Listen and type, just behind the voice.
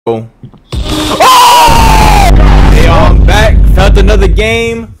Oh! Hey, I'm back. Found another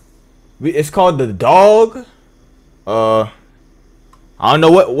game. It's called The Dog. I don't know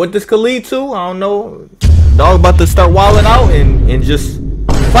what this could lead to. I don't know. Dog about to start wilding out and just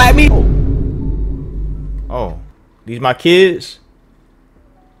clap me. Oh, these my kids.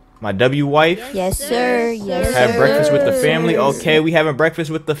 My W wife. Yes, sir. Yes, sir. Have breakfast with the family. Okay, we having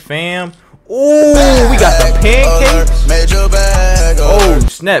breakfast with the fam. Ooh, we got the pancakes. Oh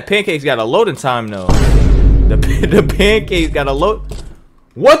snap! Pancakes got a loading time though. The pancakes got a load.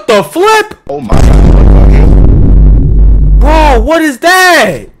 What the flip? Oh my god! Bro, what is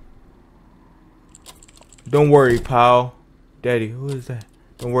that? Don't worry, pal. Daddy, who is that?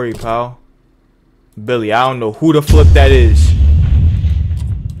 Don't worry, pal. Billy, I don't know who the flip that is.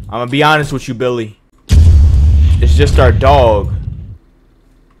 I'm gonna be honest with you, Billy. It's just our dog.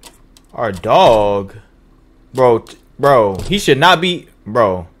 Our dog? Bro, he should not be...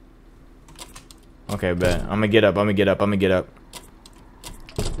 Bro. Okay, bet. I'm gonna get up.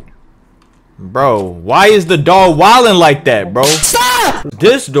 Bro, why is the dog wilding like that, bro? Stop!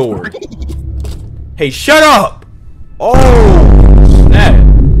 This door. Hey, shut up! Oh, snap.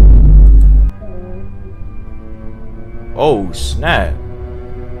 Oh, snap.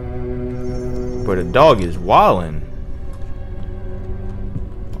 But the dog is wilding.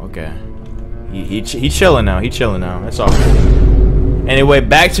 Okay. He chilling now. That's all cool. Anyway,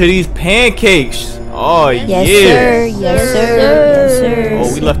 back to these pancakes. Oh, Yes, yeah. sir. Yes, sir. Yes, sir.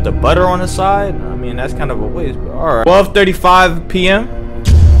 Oh, we left the butter on the side? I mean, that's kind of a waste, but alright. 12:35 p.m.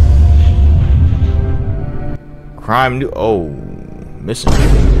 Crime new. Oh, missing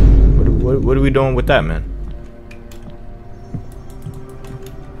people. What are we doing with that, man?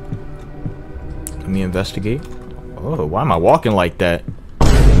 Let me investigate. Oh, why am I walking like that?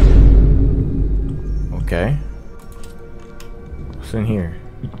 Okay. What's in here?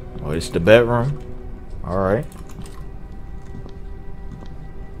 Oh, it's the bedroom. Alright.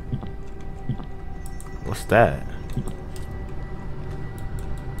 What's that?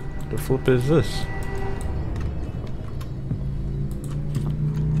 The flip is this?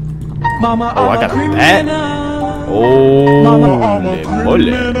 Mama, oh, I got a bat. Oh,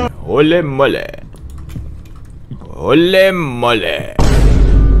 holy moly. Holy moly.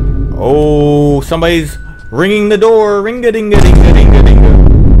 Oh, somebody's ringing the door. Ring-a-ding-a-ding-a-ding-a-ding-a.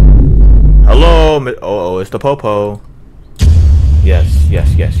 Hello. Oh, it's the Popo. Yes.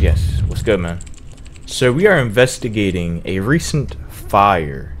 What's good, man? So we are investigating a recent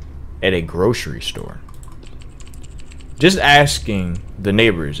fire at a grocery store. Just asking the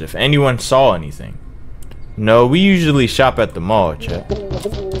neighbors if anyone saw anything. No, we usually shop at the mall, chat.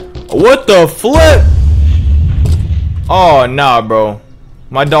 What the flip? Oh, nah, bro.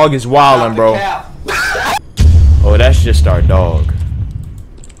 My dog is wildin', bro. Oh, that's just our dog.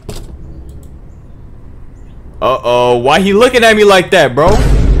 Uh-oh. Why he looking at me like that, bro?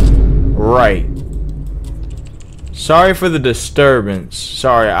 Right. Sorry for the disturbance.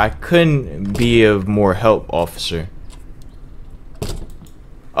 Sorry, I couldn't be of more help, officer.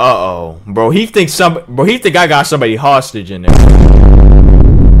 Uh-oh. Bro, he thinks I got somebody hostage in there.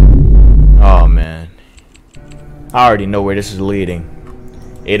 Oh, man. I already know where this is leading.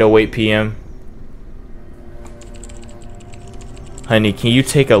 8:08 p.m. Honey, can you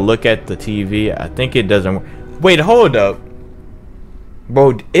take a look at the TV? I think it doesn't work. Wait, hold up.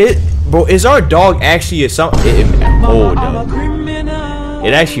 Bro, is our dog actually hold up.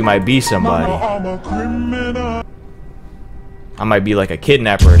 It actually might be somebody. I might be like a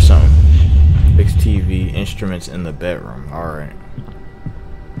kidnapper or something. Fix TV, instruments in the bedroom. Alright.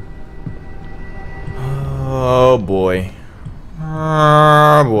 Oh boy.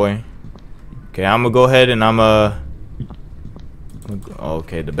 Oh boy. Okay, I'm gonna go ahead and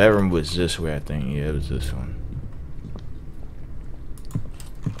okay, the bedroom was this way, I think. Yeah, it was this one.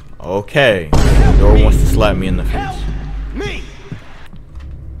 Okay. The door wants to slap me in the face.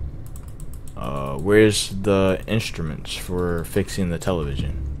 Where's the instruments for fixing the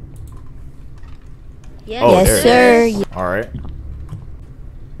television? Yes, oh, yes sir. Alright.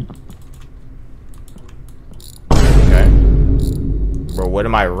 Okay. Bro, what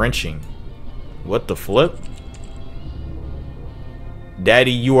am I wrenching? What the flip?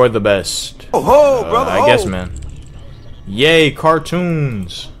 Daddy, you are the best. Oh, brother. I guess, man. Yay,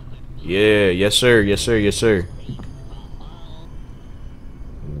 cartoons. Yeah, yes sir.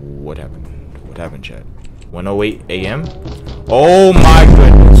 What happened? What happened, chat? 1:08 a.m. Oh my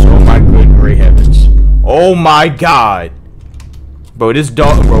goodness. Oh my good great heavens. Oh my god. Bro, this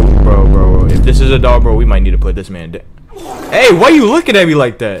dog, bro. If this is a dog, bro, we might need to put this man down. Hey, why you looking at me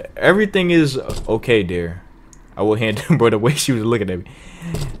like that? Everything is okay, dear. I will handle, bro, the way she was looking at me.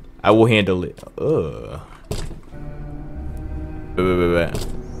 I will handle it.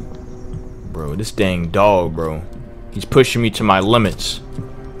 Bro, this dang dog, bro. He's pushing me to my limits.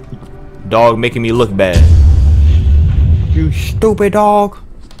 Dog making me look bad. You stupid dog.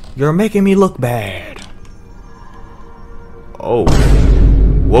 You're making me look bad. Oh.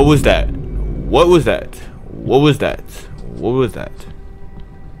 What was that? What was that? What was that? What was that?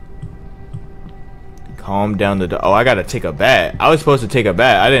 Calm down the dog. Oh, I gotta take a bat. I was supposed to take a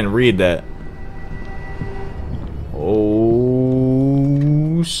bat. I didn't read that.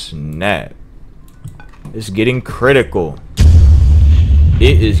 Oh, snap. It's getting critical.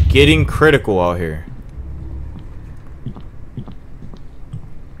 It is getting critical out here.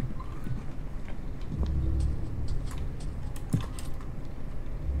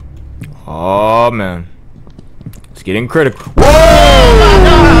 Oh man, it's getting critical.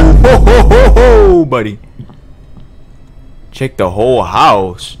 Whoa! Whoa, buddy. Check the whole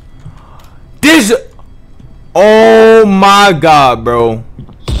house. This. Oh my God, bro.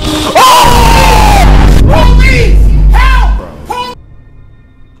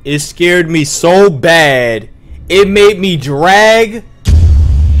 It scared me so bad. It made me drag.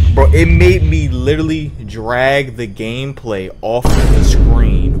 Bro, it made me literally drag the gameplay off of the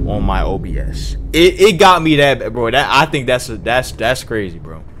screen on my OBS. It got me that bad, bro. I think that's crazy,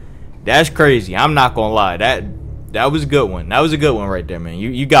 bro. That's crazy. I'm not gonna lie. That was a good one. That was a good one right there, man.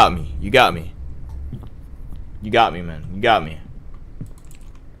 You got me. You got me. You got me, man. You got me.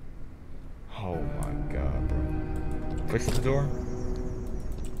 Oh my God, bro. Push the door.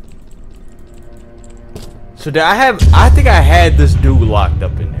 So did I think I had this dude locked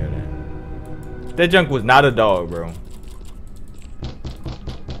up in there then. That junk was not a dog, bro.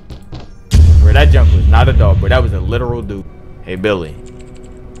 Bro, that junk was not a dog, bro. That was a literal dude. Hey, Billy.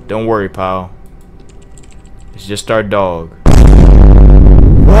 Don't worry, pal. It's just our dog.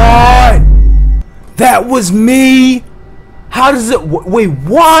 What? That was me? How does it... Wait,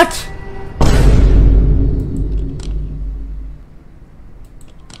 what?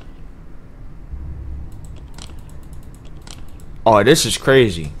 Oh, this is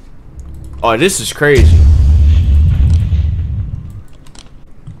crazy. Oh, this is crazy.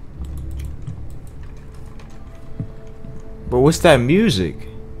 Bro, what's that music?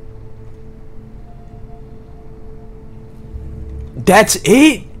 That's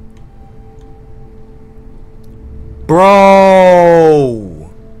it? Bro.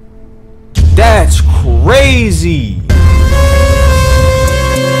 That's crazy.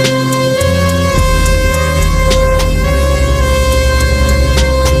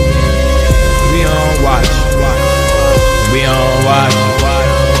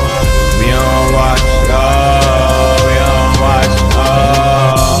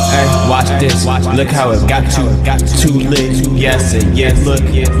 This. Look how it got too lit. Yes and yeah, look,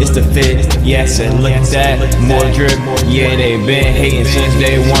 it's the fit. Yes and look at that, more drip. Yeah, they been hating since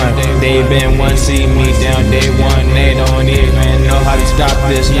day one. They been one see me down day one. They don't even know how to stop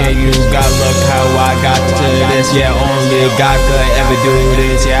this. Yeah, you got look how I got to this. Yeah, only God could ever do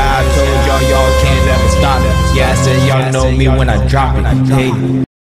this. Yeah, I told y'all can't ever stop it. Yeah, I said y'all know me when I drop it. Hey.